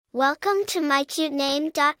Welcome to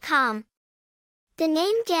mycutename.com. The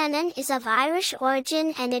name Gannon is of Irish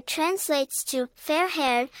origin and it translates to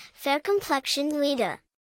fair-haired, fair-complexioned leader.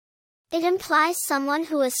 It implies someone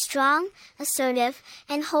who is strong, assertive,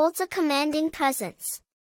 and holds a commanding presence.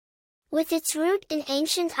 With its root in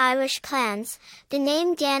ancient Irish clans, the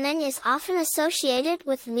name Gannon is often associated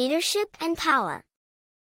with leadership and power.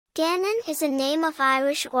 Gannon is a name of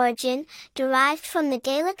Irish origin, derived from the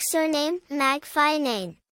Gaelic surname Mag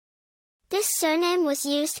Fiannain. This surname was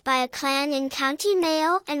used by a clan in County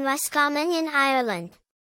Mayo and Roscommon in Ireland.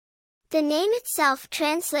 The name itself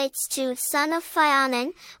translates to son of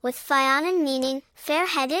Fiannan, with Fiannan meaning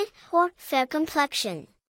fair-headed or fair-complexioned.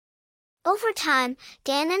 Over time,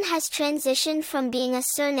 Gannon has transitioned from being a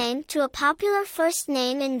surname to a popular first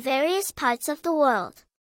name in various parts of the world.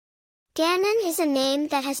 Gannon is a name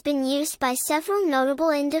that has been used by several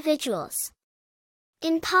notable individuals.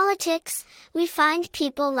 In politics, we find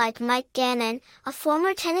people like Mike Gannon, a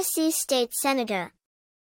former Tennessee state senator.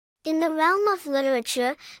 In the realm of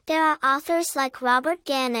literature, there are authors like Robert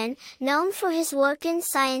Gannon, known for his work in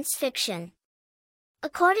science fiction.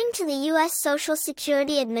 According to the U.S. Social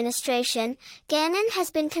Security Administration, Gannon has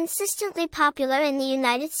been consistently popular in the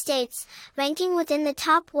United States, ranking within the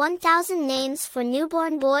top 1,000 names for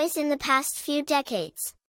newborn boys in the past few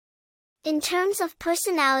decades. In terms of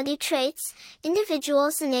personality traits,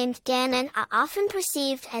 individuals named Gannon are often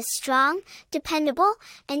perceived as strong, dependable,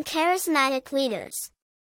 and charismatic leaders.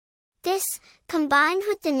 This, combined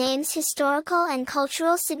with the name's historical and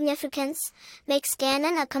cultural significance, makes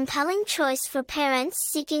Gannon a compelling choice for parents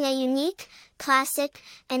seeking a unique, classic,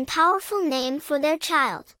 and powerful name for their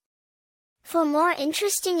child. For more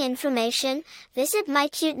interesting information, visit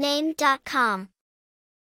mycutename.com.